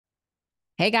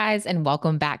Hey guys, and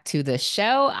welcome back to the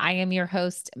show. I am your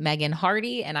host, Megan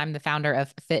Hardy, and I'm the founder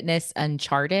of Fitness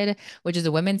Uncharted, which is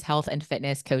a women's health and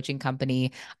fitness coaching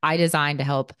company I designed to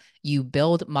help you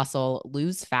build muscle,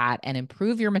 lose fat, and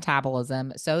improve your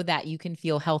metabolism so that you can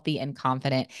feel healthy and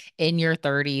confident in your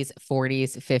 30s,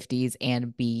 40s, 50s,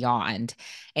 and beyond.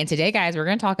 And today, guys, we're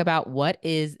going to talk about what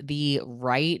is the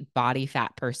right body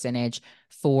fat percentage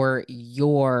for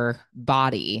your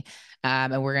body.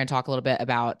 And we're going to talk a little bit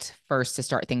about first to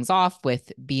start things off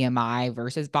with BMI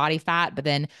versus body fat, but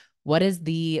then what is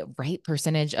the right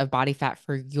percentage of body fat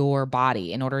for your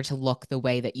body in order to look the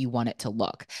way that you want it to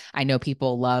look? I know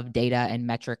people love data and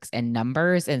metrics and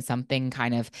numbers and something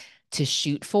kind of to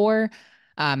shoot for.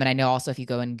 And I know also if you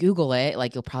go and Google it,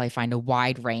 like you'll probably find a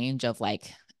wide range of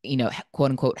like,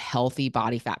 quote unquote, healthy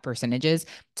body fat percentages.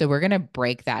 So we're going to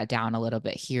break that down a little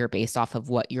bit here based off of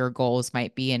what your goals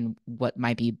might be and what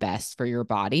might be best for your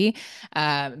body.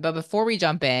 But before we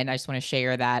jump in, I just want to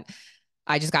share that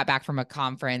I just got back from a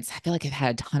conference. I feel like I've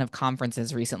had a ton of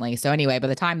conferences recently. So anyway, by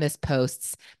the time this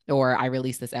posts or I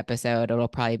release this episode, it'll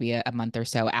probably be a month or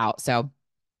so out. So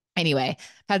anyway,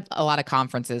 had a lot of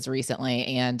conferences recently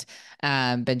and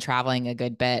been traveling a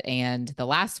good bit. And the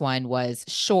last one was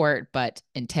short but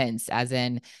intense, as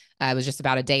in it was just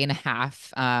about a day and a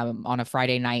half on a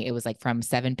Friday night. It was like from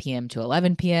 7 p.m. to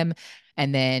 11 p.m.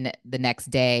 And then the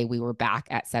next day we were back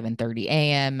at 7:30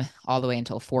 a.m. all the way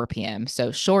until 4 p.m.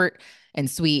 So short and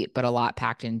sweet, but a lot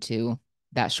packed into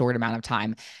that short amount of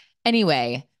time.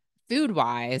 Anyway, food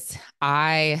wise,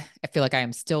 I feel like I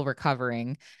am still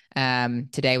recovering.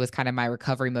 Today was kind of my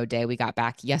recovery mode day. We got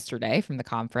back yesterday from the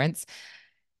conference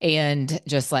and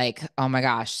just like, oh my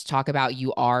gosh, talk about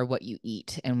you are what you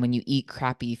eat. And when you eat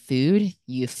crappy food,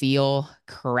 you feel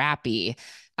crappy.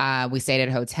 We stayed at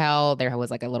a hotel. There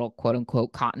was like a little quote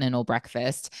unquote continental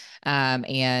breakfast.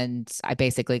 And I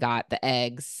basically got the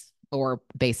eggs or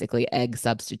basically egg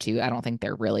substitute. I don't think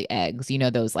they're really eggs. You know,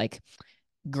 those like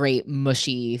great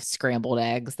mushy scrambled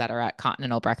eggs that are at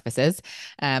continental breakfasts.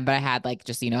 But I had like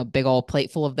just, a big old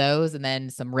plate full of those and then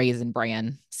some Raisin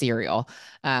Bran cereal.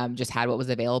 Just had what was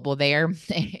available there.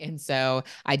 And so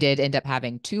I did end up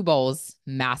having two bowls,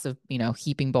 massive,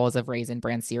 heaping bowls of Raisin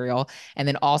Bran cereal. And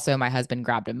then also my husband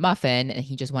grabbed a muffin and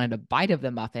he just wanted a bite of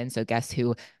the muffin. So guess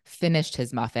who finished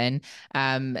his muffin?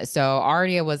 So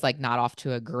already I was like not off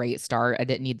to a great start. I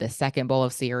didn't need the second bowl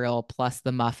of cereal plus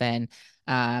the muffin.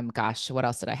 Gosh, what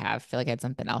else did I have? I feel like I had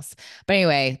something else. But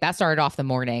anyway, that started off the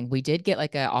morning. We did get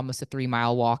like almost a 3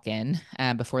 mile walk in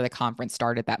before the conference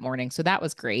started that morning. So that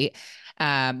was great.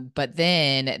 But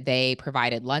then they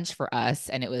provided lunch for us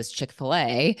and it was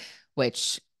Chick-fil-A,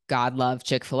 which God love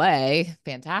Chick-fil-A,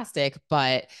 fantastic.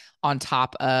 But on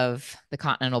top of the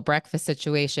continental breakfast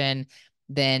situation,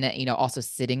 then also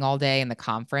sitting all day in the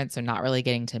conference, so not really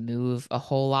getting to move a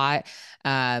whole lot.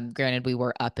 Granted, we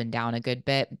were up and down a good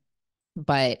bit,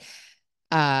 but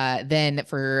then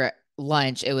for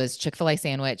lunch, it was Chick-fil-A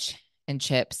sandwich and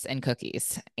chips and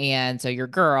cookies. And so your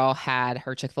girl had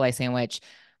her Chick-fil-A sandwich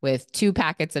with 2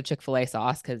 packets of Chick-fil-A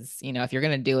sauce. Cause if you're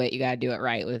going to do it, you got to do it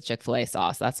right with Chick-fil-A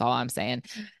sauce. That's all I'm saying.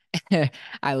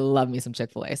 I love me some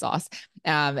Chick-fil-A sauce.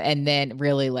 And then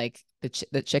really like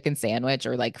the chicken sandwich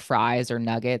or like fries or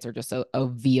nuggets or just a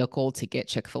vehicle to get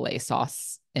Chick-fil-A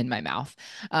sauce in my mouth.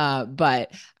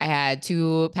 But I had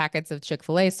 2 packets of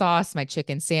Chick-fil-A sauce, my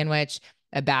chicken sandwich,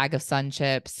 a bag of Sun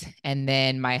Chips. And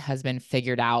then my husband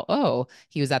figured out, oh,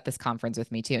 he was at this conference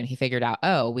with me too. And he figured out,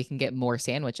 oh, we can get more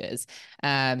sandwiches.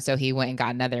 So he went and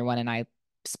got another one and I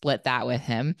split that with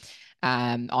him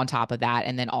on top of that.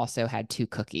 And then also had 2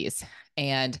 cookies.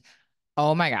 And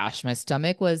oh my gosh, my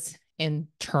stomach was in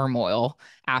turmoil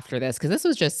after this because this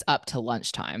was just up to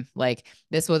lunchtime. Like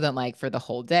this wasn't like for the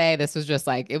whole day. This was just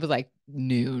like it was like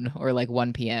noon or like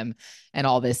 1 p.m. and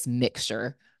all this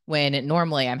mixture. When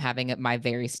normally I'm having my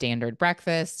very standard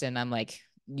breakfast and I'm like,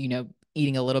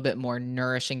 eating a little bit more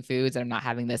nourishing foods and I'm not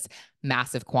having this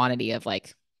massive quantity of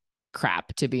like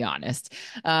crap, to be honest.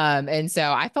 And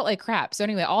so I felt like crap. So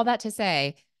anyway, all that to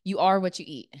say, you are what you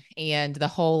eat. And the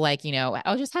whole like,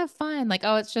 oh, just have fun. Like,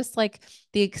 oh, it's just like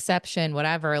the exception,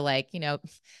 whatever. Like,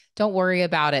 don't worry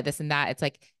about it, this and that. It's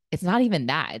like, it's not even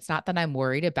that. It's not that I'm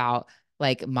worried about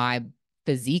like my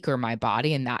physique or my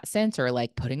body in that sense or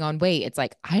like putting on weight. It's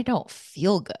like, I don't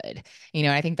feel good.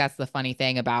 I think that's the funny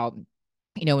thing about,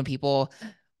 when people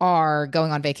are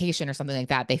going on vacation or something like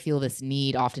that, they feel this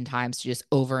need oftentimes to just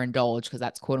overindulge because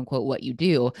that's quote unquote what you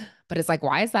do. But it's like,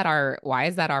 why is that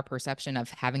our perception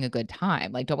of having a good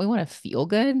time? Like, don't we want to feel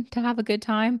good to have a good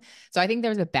time? So I think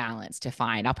there's a balance to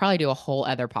find. I'll probably do a whole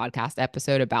other podcast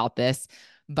episode about this.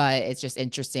 but it's just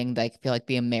interesting. Like, I feel like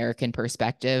the American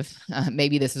perspective,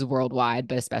 maybe this is worldwide,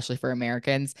 but especially for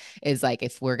Americans, is like,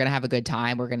 if we're going to have a good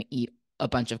time, we're going to eat a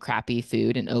bunch of crappy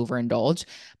food and overindulge.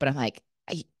 But I'm like,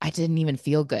 I didn't even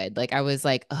feel good. Like, I was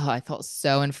like, oh, I felt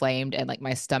so inflamed and like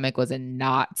my stomach was in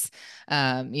knots,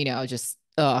 just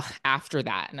after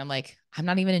that. And I'm like, I'm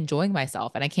not even enjoying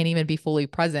myself and I can't even be fully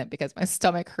present because my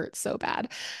stomach hurts so bad.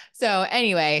 So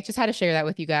anyway, just had to share that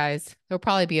with you guys. There'll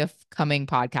probably be a coming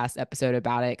podcast episode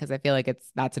about it because I feel like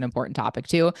that's an important topic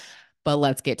too. But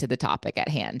let's get to the topic at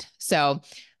hand. So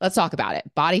let's talk about it.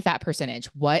 Body fat percentage.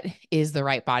 What is the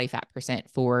right body fat percent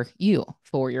for you,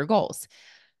 for your goals?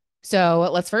 So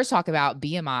let's first talk about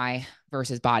BMI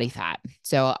versus body fat.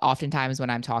 So oftentimes when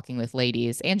I'm talking with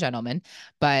ladies and gentlemen,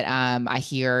 but I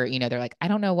hear, they're like, I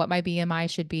don't know what my BMI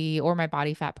should be or my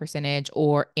body fat percentage,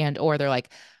 or they're like,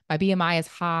 my BMI is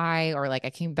high, or like I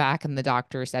came back and the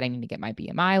doctor said I need to get my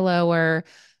BMI lower.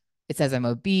 It says I'm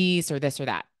obese or this or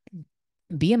that.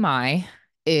 BMI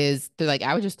they're like,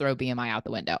 I would just throw BMI out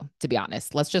the window, to be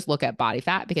honest. Let's just look at body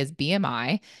fat because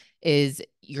BMI is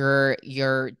your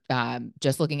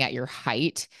just looking at your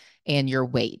height and your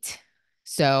weight.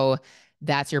 So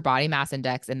that's your body mass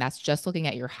index, and that's just looking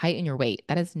at your height and your weight.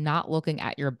 That is not looking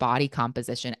at your body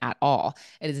composition at all.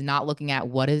 It is not looking at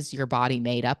what is your body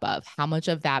made up of. How much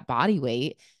of that body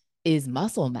weight is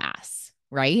muscle mass,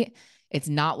 right? It's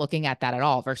not looking at that at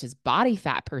all versus body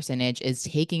fat percentage is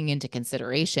taking into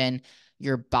consideration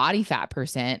your body fat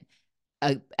percent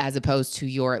as opposed to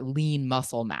your lean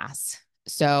muscle mass.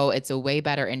 So it's a way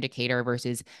better indicator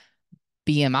versus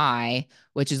BMI,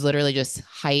 which is literally just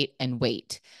height and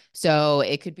weight. So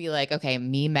it could be like, okay,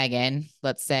 me, Megan,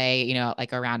 let's say,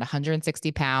 like around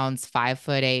 160 pounds,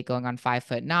 5'8", going on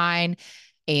 5'9",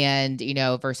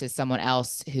 and, versus someone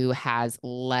else who has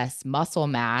less muscle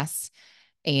mass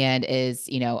and is,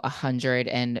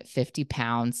 150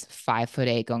 pounds,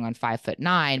 5'8", going on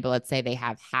 5'9". But let's say they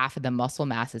have half of the muscle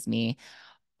mass as me,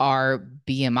 our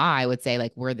BMI would say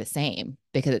like we're the same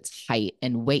because it's height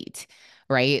and weight,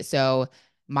 right? So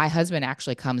my husband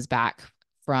actually comes back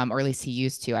from, or at least he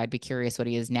used to. I'd be curious what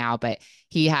he is now, but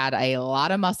he had a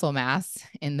lot of muscle mass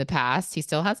in the past. He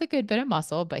still has a good bit of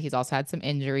muscle, but he's also had some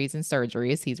injuries and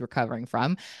surgeries he's recovering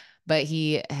from. But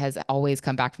he has always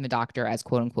come back from the doctor as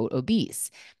quote unquote obese.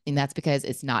 And that's because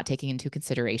it's not taking into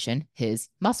consideration his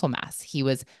muscle mass. He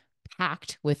was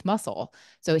packed with muscle.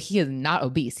 So he is not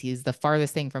obese. He's the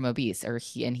farthest thing from obese, and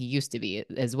he used to be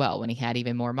as well when he had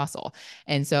even more muscle.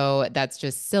 And so that's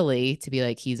just silly to be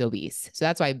like he's obese. So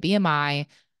that's why BMI,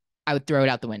 I would throw it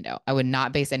out the window. I would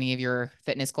not base any of your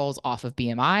fitness goals off of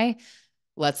BMI.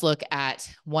 Let's look at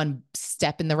one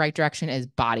step in the right direction is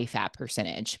body fat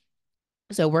percentage.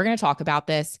 So we're going to talk about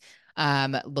this,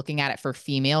 looking at it for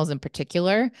females in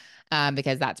particular,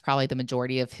 because that's probably the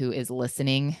majority of who is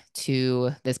listening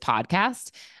to this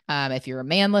podcast. If you're a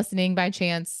man listening by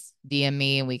chance, DM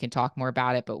me and we can talk more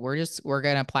about it, but we're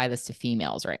going to apply this to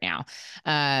females right now.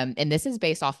 And this is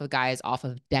based off of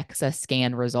DEXA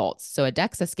scan results. So a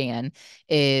DEXA scan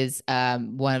is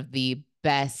one of the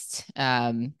best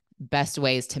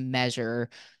ways to measure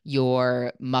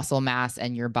your muscle mass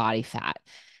and your body fat.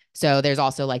 So there's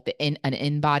also like an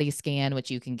in-body scan, which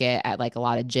you can get at like a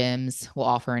lot of gyms will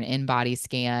offer an in-body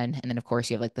scan. And then of course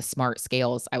you have like the smart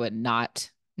scales. I would not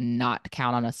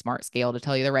count on a smart scale to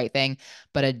tell you the right thing,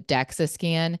 but a DEXA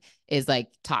scan is like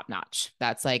top notch.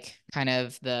 That's like kind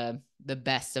of the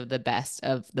best of the best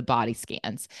of the body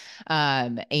scans.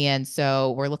 And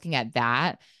so we're looking at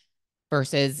that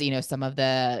versus, some of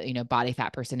the, body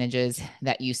fat percentages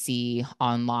that you see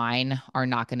online are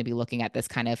not going to be looking at this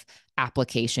kind of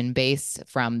application base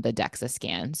from the DEXA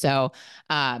scan. So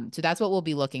that's what we'll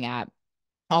be looking at.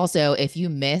 Also, if you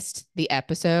missed the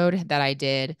episode that I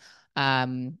did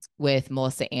with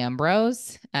Melissa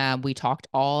Ambrose, we talked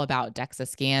all about DEXA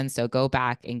scans. So go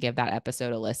back and give that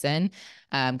episode a listen,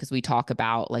 because we talk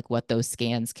about like what those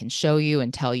scans can show you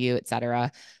and tell you, et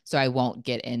cetera. So I won't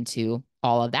get into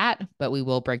all of that, but we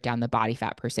will break down the body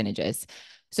fat percentages.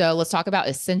 So let's talk about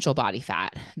essential body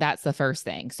fat. That's the first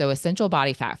thing. So essential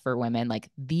body fat for women, like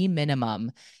the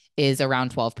minimum is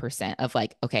around 12% of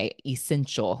like, okay,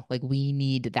 essential, like we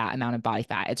need that amount of body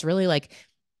fat. It's really like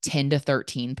 10 to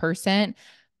 13%.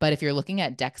 But if you're looking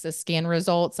at DEXA scan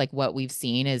results, like what we've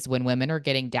seen is when women are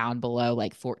getting down below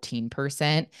like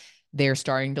 14%, they're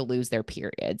starting to lose their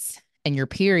periods. And your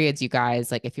periods, you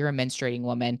guys, like if you're a menstruating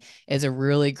woman, is a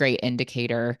really great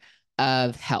indicator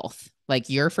of health. Like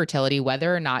your fertility,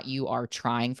 whether or not you are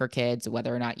trying for kids,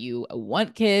 whether or not you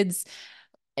want kids,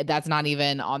 that's not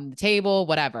even on the table,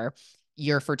 whatever,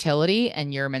 your fertility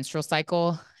and your menstrual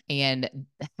cycle and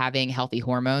having healthy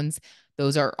hormones,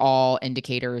 those are all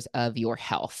indicators of your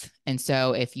health. And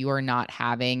so if you are not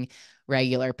having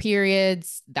regular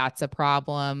periods, that's a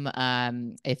problem.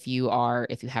 If you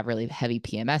have really heavy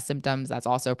PMS symptoms, that's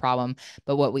also a problem.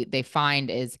 But they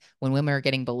find is when women are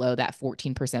getting below that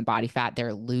 14% body fat,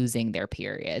 they're losing their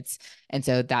periods. And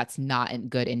so that's not a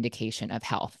good indication of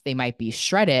health. They might be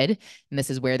shredded, and this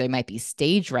is where they might be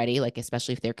stage ready, like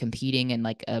especially if they're competing in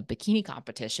like a bikini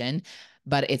competition,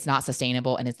 but it's not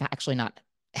sustainable and it's actually not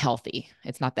healthy.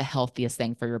 It's not the healthiest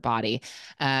thing for your body.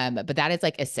 But that is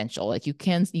like essential. Like you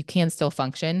can still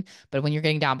function, but when you're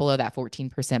getting down below that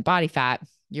 14% body fat,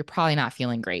 you're probably not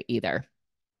feeling great either.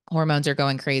 Hormones are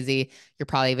going crazy. You're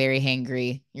probably very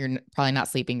hangry. You're probably not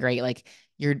sleeping great. Like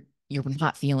you're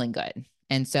not feeling good.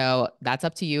 And so that's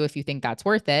up to you if you think that's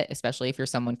worth it, especially if you're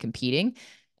someone competing.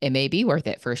 It may be worth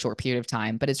it for a short period of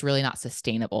time, but it's really not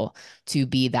sustainable to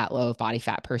be that low of body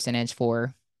fat percentage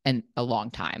for a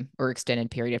long time or extended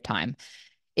period of time.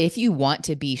 If you want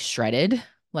to be shredded,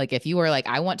 like if you are like,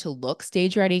 I want to look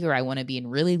stage ready or I want to be in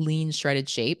really lean, shredded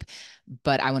shape,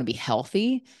 but I want to be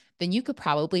healthy, then you could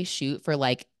probably shoot for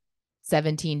like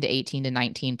 17 to 18 to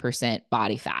 19%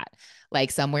 body fat,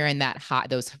 like somewhere in that high,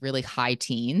 those really high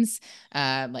teens,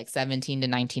 like 17 to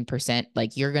 19%,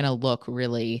 like you're going to look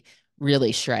really,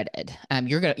 really shredded.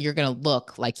 You're going to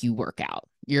look like you work out.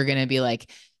 You're going to be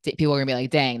like, people are gonna be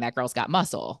like, dang, that girl's got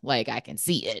muscle. Like I can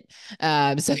see it.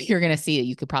 So you're gonna see it.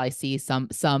 You could probably see some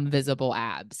visible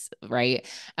abs, right?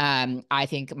 I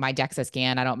think my DEXA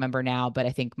scan, I don't remember now, but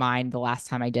I think mine, the last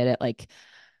time I did it, like,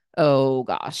 oh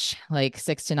gosh, like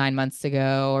 6 to 9 months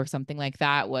ago or something like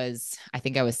that, was I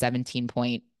think I was 17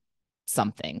 point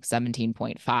something,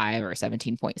 17.5 or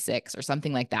 17.6 or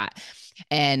something like that.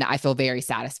 And I feel very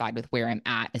satisfied with where I'm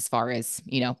at as far as,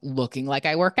 looking like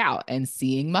I work out and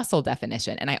seeing muscle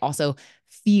definition. And I also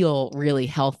feel really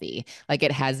healthy. Like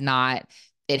it has not,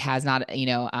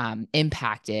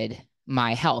 impacted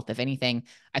my health. If anything,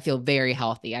 I feel very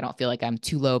healthy. I don't feel like I'm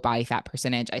too low body fat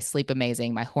percentage. I sleep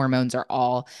amazing. My hormones are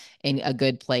all in a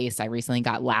good place. I recently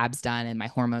got labs done and my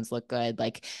hormones look good.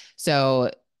 Like,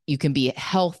 so you can be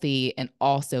healthy and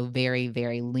also very,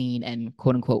 very lean and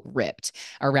quote unquote ripped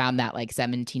around that like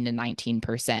 17 to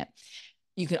 19%.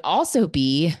 You can also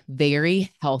be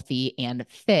very healthy and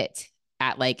fit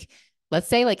at like, let's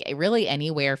say like really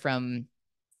anywhere from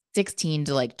 16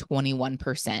 to like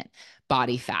 21%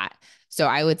 body fat. So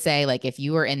I would say like if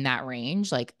you are in that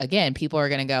range, like again, people are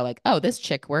going to go like, oh, this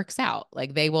chick works out.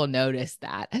 Like they will notice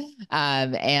that.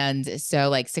 And so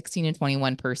like 16 and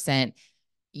 21%,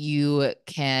 you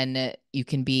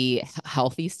can be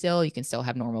healthy still. You can still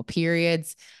have normal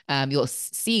periods. You'll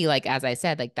see, like as I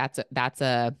said, like that's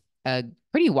a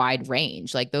pretty wide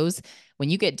range. Like those, when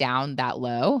you get down that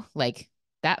low, like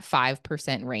that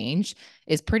 5% range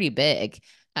is pretty big.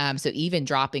 So even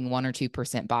dropping 1 or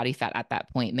 2% body fat at that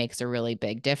point makes a really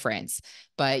big difference.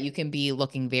 But you can be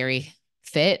looking very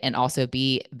fit and also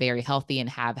be very healthy and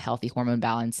have healthy hormone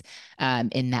balance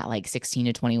in that like 16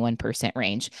 to 21%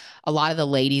 range. A lot of the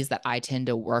ladies that I tend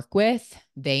to work with,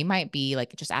 they might be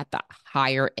like just at the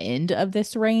higher end of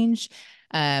this range.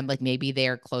 Like maybe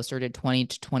they're closer to 20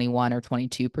 to 21 or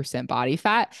 22% body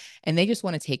fat, and they just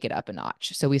want to take it up a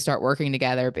notch. So we start working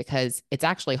together because it's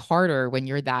actually harder when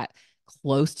you're that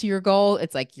close to your goal.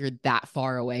 It's like you're that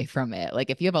far away from it. Like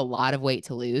if you have a lot of weight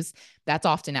to lose, that's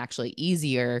often actually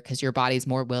easier because your body's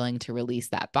more willing to release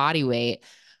that body weight.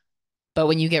 But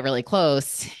when you get really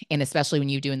close, and especially when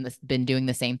you've been doing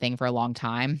the same thing for a long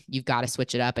time, you've got to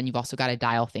switch it up, and you've also got to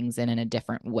dial things in a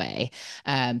different way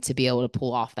to be able to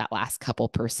pull off that last couple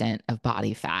percent of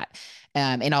body fat,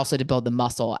 and also to build the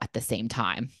muscle at the same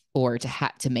time, or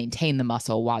to maintain the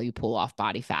muscle while you pull off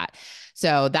body fat.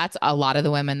 So that's a lot of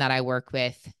the women that I work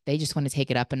with. They just want to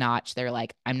take it up a notch. They're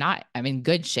like, I'm in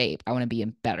good shape. I want to be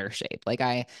in better shape. Like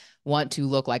I want to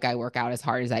look like I work out as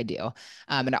hard as I do.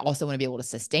 And I also want to be able to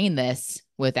sustain this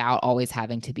without always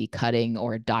having to be cutting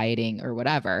or dieting or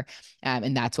whatever.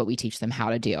 And that's what we teach them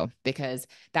how to do, because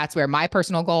that's where my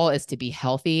personal goal is to be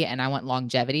healthy and I want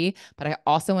longevity, but I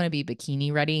also want to be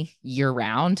bikini ready year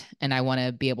round. And I want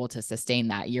to be able to sustain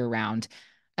that year round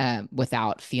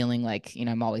without feeling like,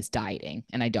 I'm always dieting,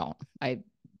 and I don't. I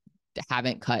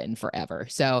haven't cut in forever.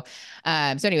 So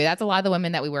anyway, that's a lot of the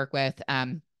women that we work with.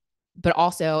 But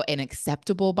also an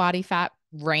acceptable body fat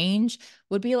range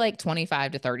would be like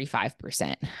 25 to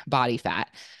 35% body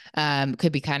fat,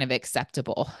 could be kind of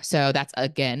acceptable. So that's,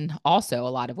 again, also a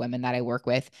lot of women that I work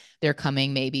with. They're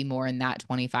coming maybe more in that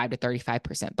 25 to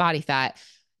 35% body fat,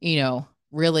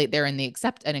 really they're in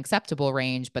an acceptable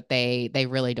range, but they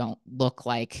really don't look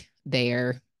like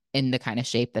they're in the kind of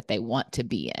shape that they want to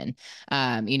be in.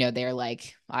 They're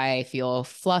like, I feel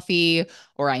fluffy,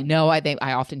 or I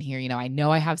often hear, I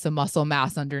know I have some muscle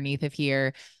mass underneath of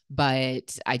here,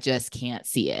 but I just can't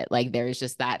see it. Like there's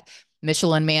just that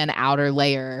Michelin Man outer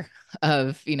layer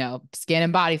of, skin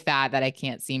and body fat that I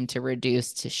can't seem to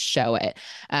reduce to show it.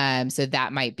 So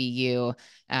that might be you.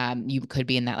 You could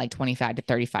be in that like 25 to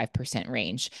 35%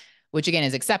 range, which again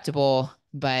is acceptable.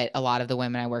 But a lot of the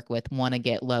women I work with want to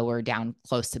get lower down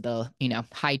close to the,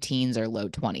 high teens or low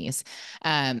 20s.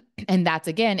 And that's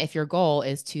again, if your goal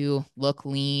is to look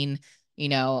lean,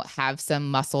 have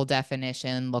some muscle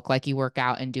definition, look like you work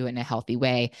out and do it in a healthy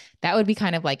way, that would be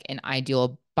kind of like an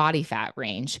ideal body fat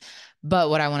range. But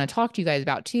what I want to talk to you guys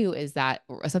about too is that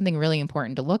something really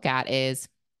important to look at is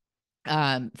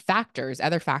other factors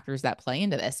that play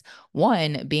into this.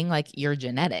 One being like your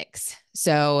genetics.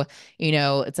 So,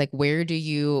 it's like where do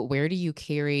you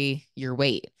carry your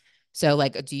weight? So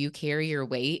like, do you carry your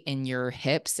weight in your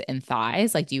hips and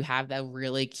thighs? Like, do you have that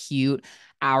really cute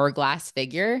hourglass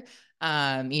figure?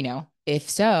 If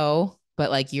so, but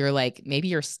like you're like maybe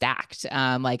you're stacked.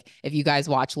 Like if you guys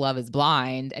watch Love is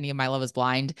Blind, any of my Love is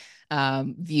Blind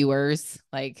viewers,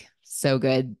 like so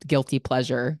good, guilty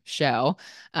pleasure show,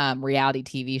 reality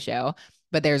TV show.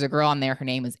 But there's a girl on there, her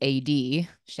name is AD,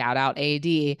 shout out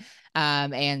AD.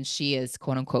 And she is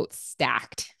quote unquote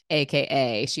stacked,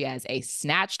 AKA she has a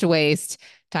snatched waist,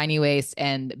 tiny waist,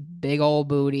 and big old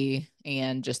booty,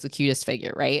 and just the cutest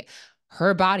figure, right?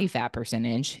 Her body fat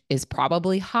percentage is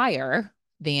probably higher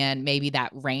than maybe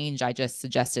that range I just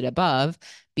suggested above,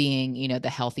 being, the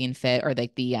healthy and fit, or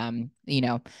like the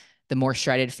more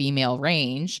shredded female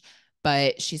range.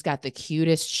 But she's got the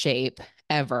cutest shape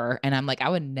ever. And I'm like, I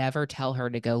would never tell her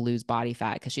to go lose body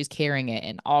fat because she's carrying it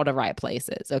in all the right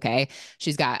places. Okay.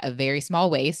 She's got a very small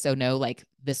waist, so no like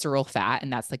visceral fat.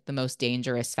 And that's like the most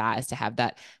dangerous fat, is to have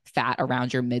that fat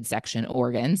around your midsection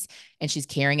organs. And she's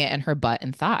carrying it in her butt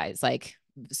and thighs. Like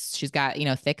she's got,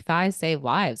 thick thighs save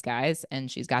lives, guys. And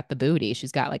she's got the booty.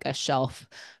 She's got like a shelf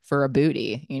for a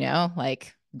booty,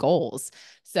 like goals.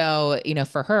 So,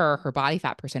 for her body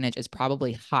fat percentage is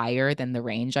probably higher than the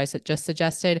range I just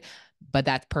suggested, but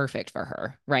that's perfect for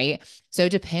her, right? So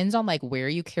it depends on like where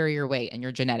you carry your weight and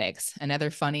your genetics. Another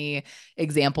funny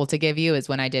example to give you is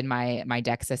when I did my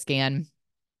DEXA scan,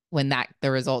 when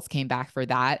the results came back for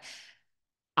that,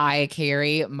 I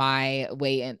carry my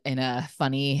weight in a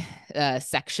funny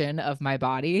section of my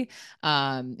body.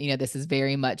 This is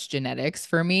very much genetics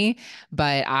for me,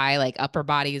 but I like upper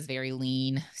body is very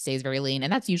lean, stays very lean.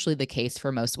 And that's usually the case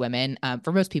for most women,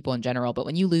 for most people in general. But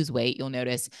when you lose weight, you'll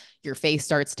notice your face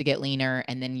starts to get leaner,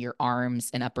 and then your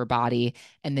arms and upper body,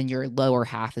 and then your lower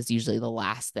half is usually the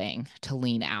last thing to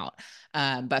lean out.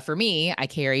 But for me, I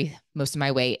carry most of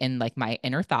my weight in like my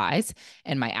inner thighs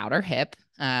and my outer hip,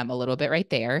 a little bit right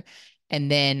there,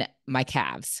 and then my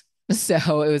calves.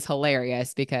 So it was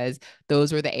hilarious because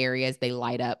those were the areas they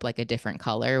light up like a different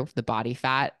color, the body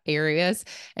fat areas.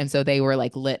 And so they were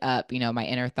like lit up, my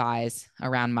inner thighs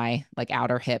around my like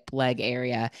outer hip leg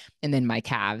area, and then my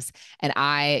calves. And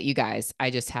you guys,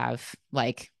 I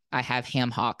have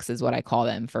ham hocks is what I call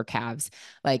them for calves.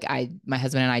 Like my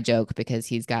husband and I joke because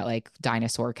he's got like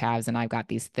dinosaur calves and I've got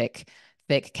these thick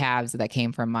calves that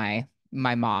came from my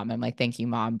mom. I'm like, thank you,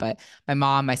 mom. But my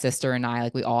mom, my sister, and I,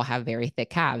 like, we all have very thick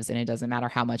calves, and it doesn't matter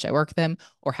how much I work them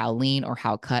or how lean or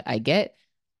how cut I get.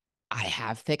 I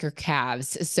have thicker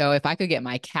calves. So if I could get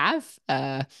my calf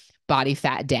body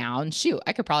fat down, shoot,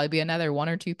 I could probably be another 1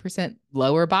 or 2%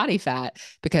 lower body fat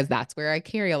because that's where I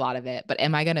carry a lot of it. But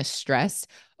am I going to stress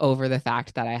over the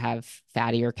fact that I have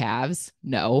fattier calves?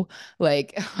 No.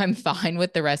 Like I'm fine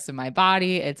with the rest of my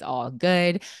body. It's all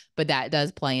good. But that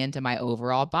does play into my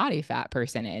overall body fat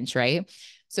percentage, right?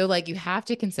 So like you have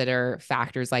to consider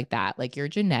factors like that, like your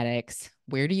genetics,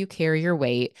 where do you carry your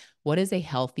weight? What is a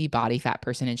healthy body fat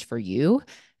percentage for you?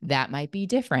 That might be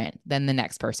different than the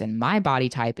next person. My body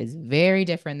type is very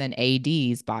different than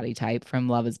AD's body type from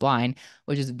Love is Blind,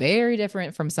 which is very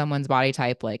different from someone's body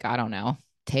type, like, I don't know,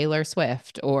 Taylor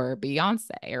Swift or Beyonce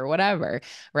or whatever,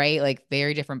 right? Like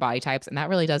very different body types. And that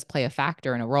really does play a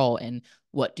factor and a role in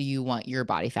what do you want your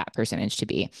body fat percentage to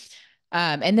be.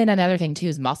 And then another thing too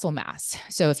is muscle mass.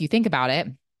 So if you think about it,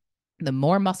 the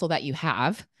more muscle that you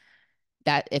have,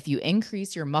 that if you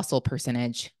increase your muscle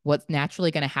percentage, what's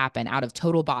naturally going to happen out of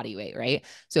total body weight, right?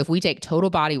 So if we take total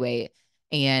body weight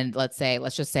and let's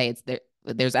just say it's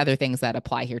there's other things that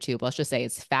apply here too, but let's just say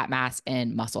it's fat mass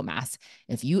and muscle mass.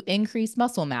 If you increase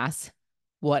muscle mass,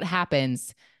 what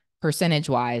happens percentage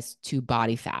wise to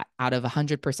body fat out of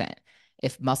 100%?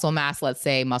 If muscle mass, let's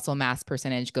say muscle mass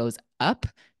percentage goes up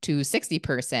to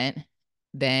 60%,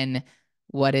 then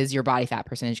what is your body fat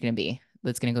percentage going to be?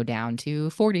 That's going to go down to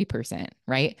 40%,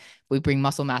 right? If we bring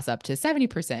muscle mass up to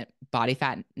 70%, body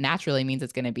fat naturally means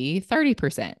it's going to be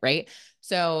 30%, right?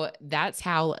 So that's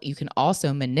how you can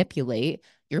also manipulate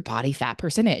your body fat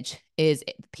percentage is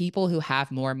people who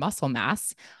have more muscle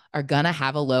mass are going to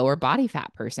have a lower body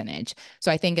fat percentage.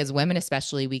 So I think as women,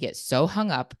 especially, we get so hung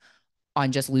up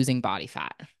on just losing body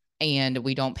fat and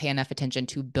we don't pay enough attention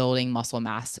to building muscle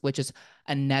mass, which is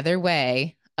another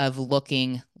way of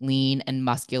looking lean and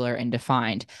muscular and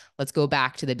defined. Let's go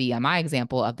back to the BMI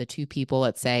example of the two people,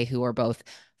 let's say, who are both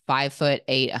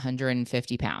 5'8",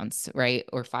 150 pounds, right?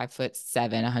 Or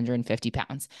 5'7", 150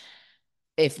 pounds.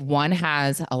 If one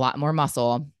has a lot more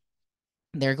muscle,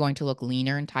 they're going to look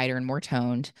leaner and tighter and more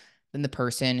toned than the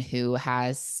person who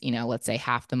has, let's say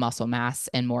half the muscle mass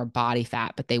and more body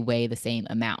fat, but they weigh the same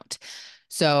amount.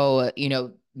 So,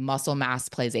 muscle mass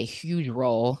plays a huge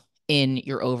role in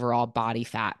your overall body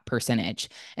fat percentage.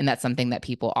 And that's something that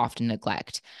people often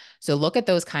neglect. So look at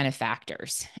those kind of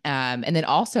factors. And then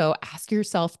also ask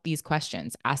yourself these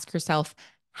questions. Ask yourself,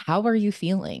 how are you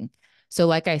feeling? So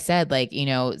like I said,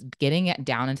 getting it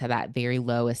down into that very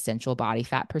low essential body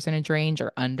fat percentage range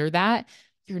or under that,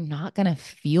 you're not going to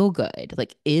feel good.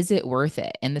 Like, is it worth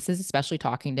it? And this is especially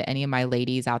talking to any of my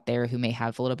ladies out there who may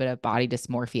have a little bit of body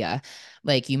dysmorphia.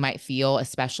 Like you might feel,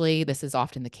 especially this is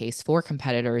often the case for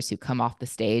competitors who come off the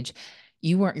stage.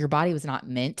 Your body was not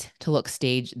meant to look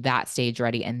stage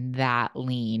ready and that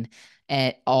lean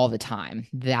at all the time,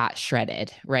 that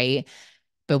shredded, right?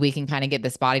 But we can kind of get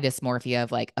this body dysmorphia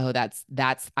of like, oh,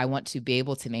 that's I want to be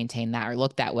able to maintain that or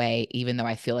look that way, even though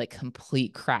I feel like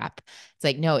complete crap. It's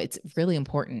like, no, it's really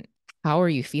important. How are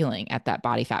you feeling at that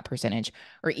body fat percentage?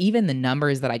 Or even the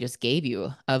numbers that I just gave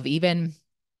you of even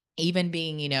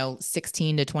being,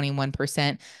 16 to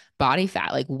 21% body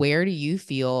fat. Like, where do you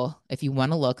feel if you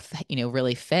want to look,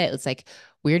 really fit? It's like,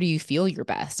 where do you feel your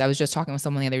best? I was just talking with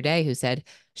someone the other day who said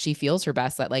she feels her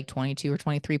best at like 22 or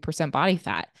 23% body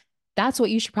fat. That's what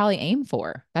you should probably aim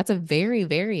for. That's a very,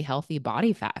 very healthy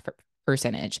body fat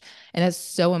percentage. And that's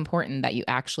so important that you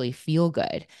actually feel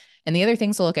good. And the other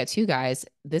things to look at too, guys,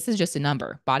 this is just a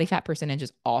number. Body fat percentage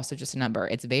is also just a number.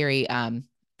 It's very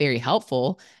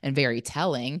helpful and very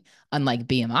telling, unlike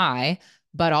BMI.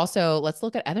 But also, let's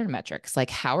look at other metrics like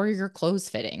how are your clothes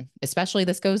fitting? Especially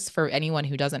this goes for anyone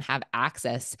who doesn't have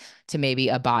access to maybe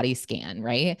a body scan,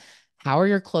 right? How are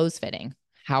your clothes fitting?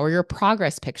 How are your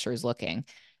progress pictures looking?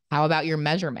 How about your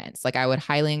measurements? Like I would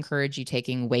highly encourage you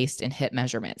taking waist and hip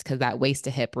measurements because that waist to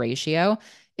hip ratio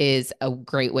is a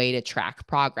great way to track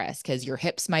progress because your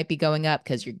hips might be going up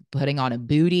because you're putting on a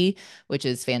booty, which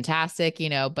is fantastic,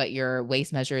 but your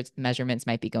waist measurements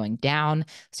might be going down.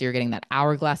 So you're getting that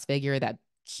hourglass figure, that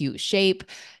cute shape,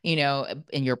 in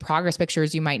your progress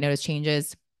pictures, you might notice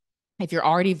changes. If you're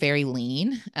already very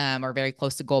lean or very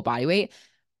close to goal body weight,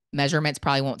 measurements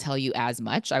probably won't tell you as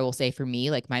much. I will say for me,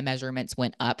 like my measurements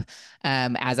went up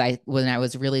when I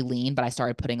was really lean, but I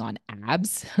started putting on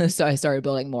abs. So I started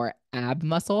building more ab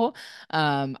muscle.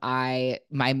 My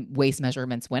waist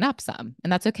measurements went up some,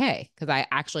 and that's okay because I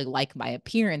actually like my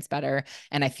appearance better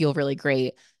and I feel really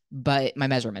great. But my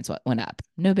measurements went up.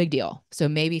 No big deal. So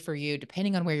maybe for you,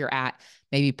 depending on where you're at,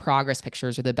 maybe progress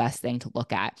pictures are the best thing to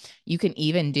look at. You can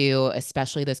even do,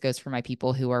 especially this goes for my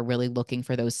people who are really looking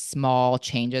for those small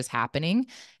changes happening.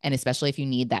 And especially if you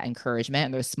need that encouragement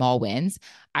and those small wins,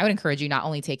 I would encourage you not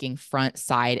only taking front,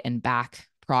 side, and back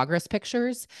progress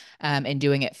pictures and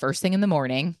doing it first thing in the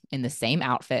morning in the same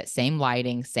outfit, same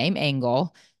lighting, same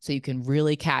angle, so you can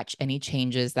really catch any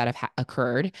changes that have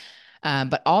occurred.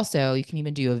 But also you can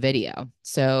even do a video.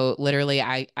 So literally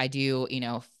I do,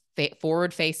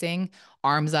 forward facing,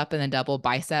 arms up in a double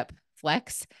bicep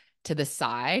flex to the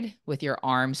side with your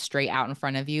arms straight out in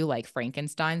front of you, like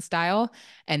Frankenstein style,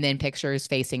 and then pictures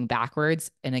facing backwards.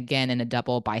 And again, in a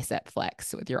double bicep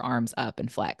flex with your arms up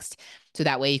and flexed. So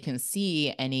that way you can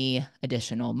see any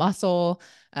additional muscle.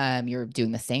 You're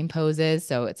doing the same poses.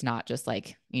 So it's not just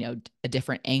like, a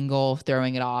different angle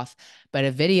throwing it off, but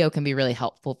a video can be really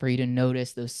helpful for you to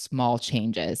notice those small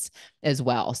changes as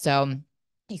well. So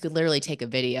you could literally take a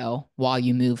video while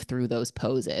you move through those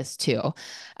poses too.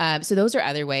 So those are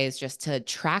other ways just to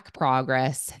track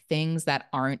progress, things that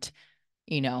aren't,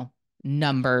 you know,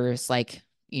 numbers like,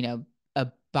 a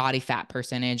body fat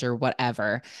percentage or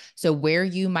whatever. So where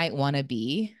you might want to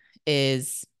be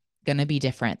is going to be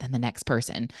different than the next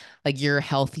person. Like your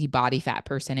healthy body fat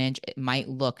percentage, it might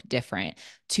look different.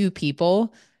 Two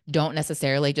people don't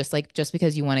necessarily just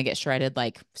because you want to get shredded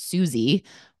like Susie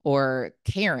or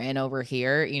Karen over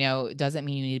here, doesn't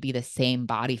mean you need to be the same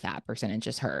body fat percentage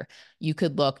as her. You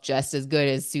could look just as good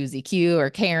as Susie Q or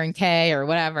Karen K or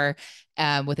whatever,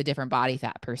 with a different body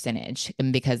fat percentage.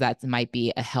 And because that might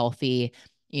be a healthy,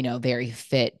 very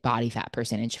fit body fat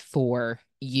percentage for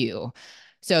you.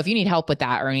 So if you need help with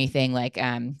that or anything, like,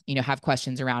 have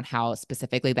questions around how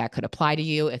specifically that could apply to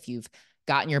you, if you've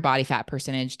gotten your body fat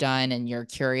percentage done and you're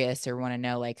curious or want to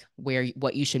know like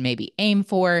what you should maybe aim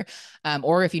for,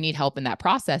 or if you need help in that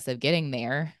process of getting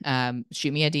there,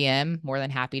 shoot me a DM. More than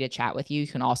happy to chat with you. You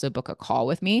can also book a call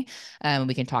with me.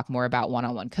 We can talk more about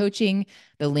one-on-one coaching.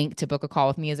 The link to book a call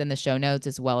with me is in the show notes,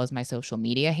 as well as my social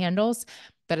media handles.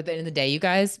 But at the end of the day, you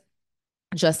guys,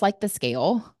 just like the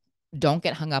scale, don't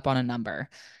get hung up on a number.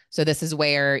 So this is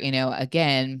where,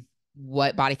 again,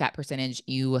 what body fat percentage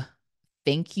you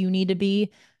think you need to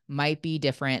be might be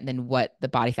different than what the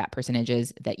body fat percentage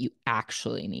is that you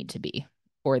actually need to be,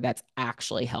 or that's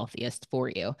actually healthiest for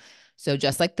you. So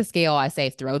just like the scale, I say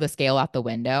throw the scale out the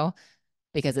window,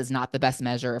 because it's not the best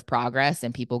measure of progress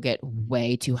and people get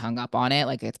way too hung up on it.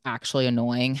 Like, it's actually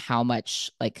annoying how much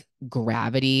like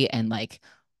gravity and like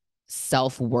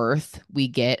self-worth we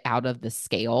get out of the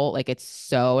scale. Like, it's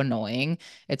so annoying.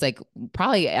 It's like,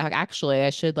 probably actually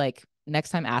I should, like,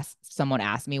 next time someone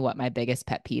ask me what my biggest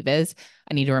pet peeve is,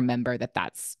 I need to remember that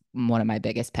that's one of my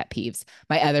biggest pet peeves.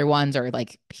 My other ones are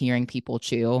like hearing people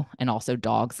chew and also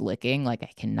dogs licking. Like,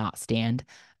 I cannot stand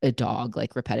a dog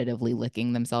like repetitively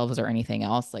licking themselves or anything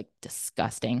else. Like,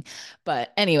 disgusting.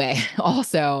 But anyway,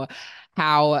 also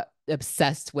how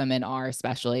obsessed women are,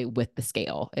 especially with the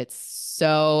scale. It's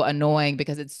so annoying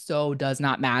because it so does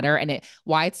not matter. And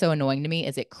why it's so annoying to me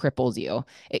is it cripples you.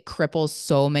 It cripples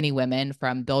so many women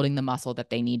from building the muscle that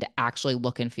they need to actually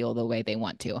look and feel the way they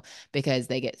want to, because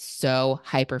they get so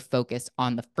hyper focused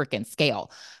on the freaking scale.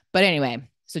 But anyway,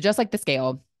 so just like the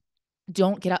scale,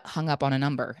 don't get hung up on a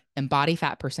number, and body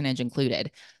fat percentage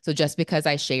included. So just because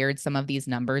I shared some of these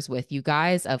numbers with you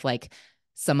guys of like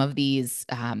some of these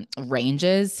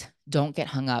ranges, don't get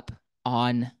hung up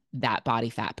on that body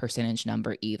fat percentage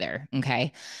number either.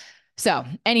 Okay. So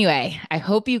anyway, I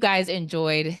hope you guys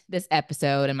enjoyed this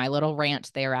episode and my little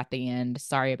rant there at the end.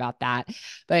 Sorry about that,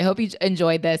 but I hope you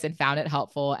enjoyed this and found it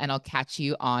helpful, and I'll catch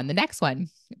you on the next one.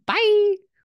 Bye.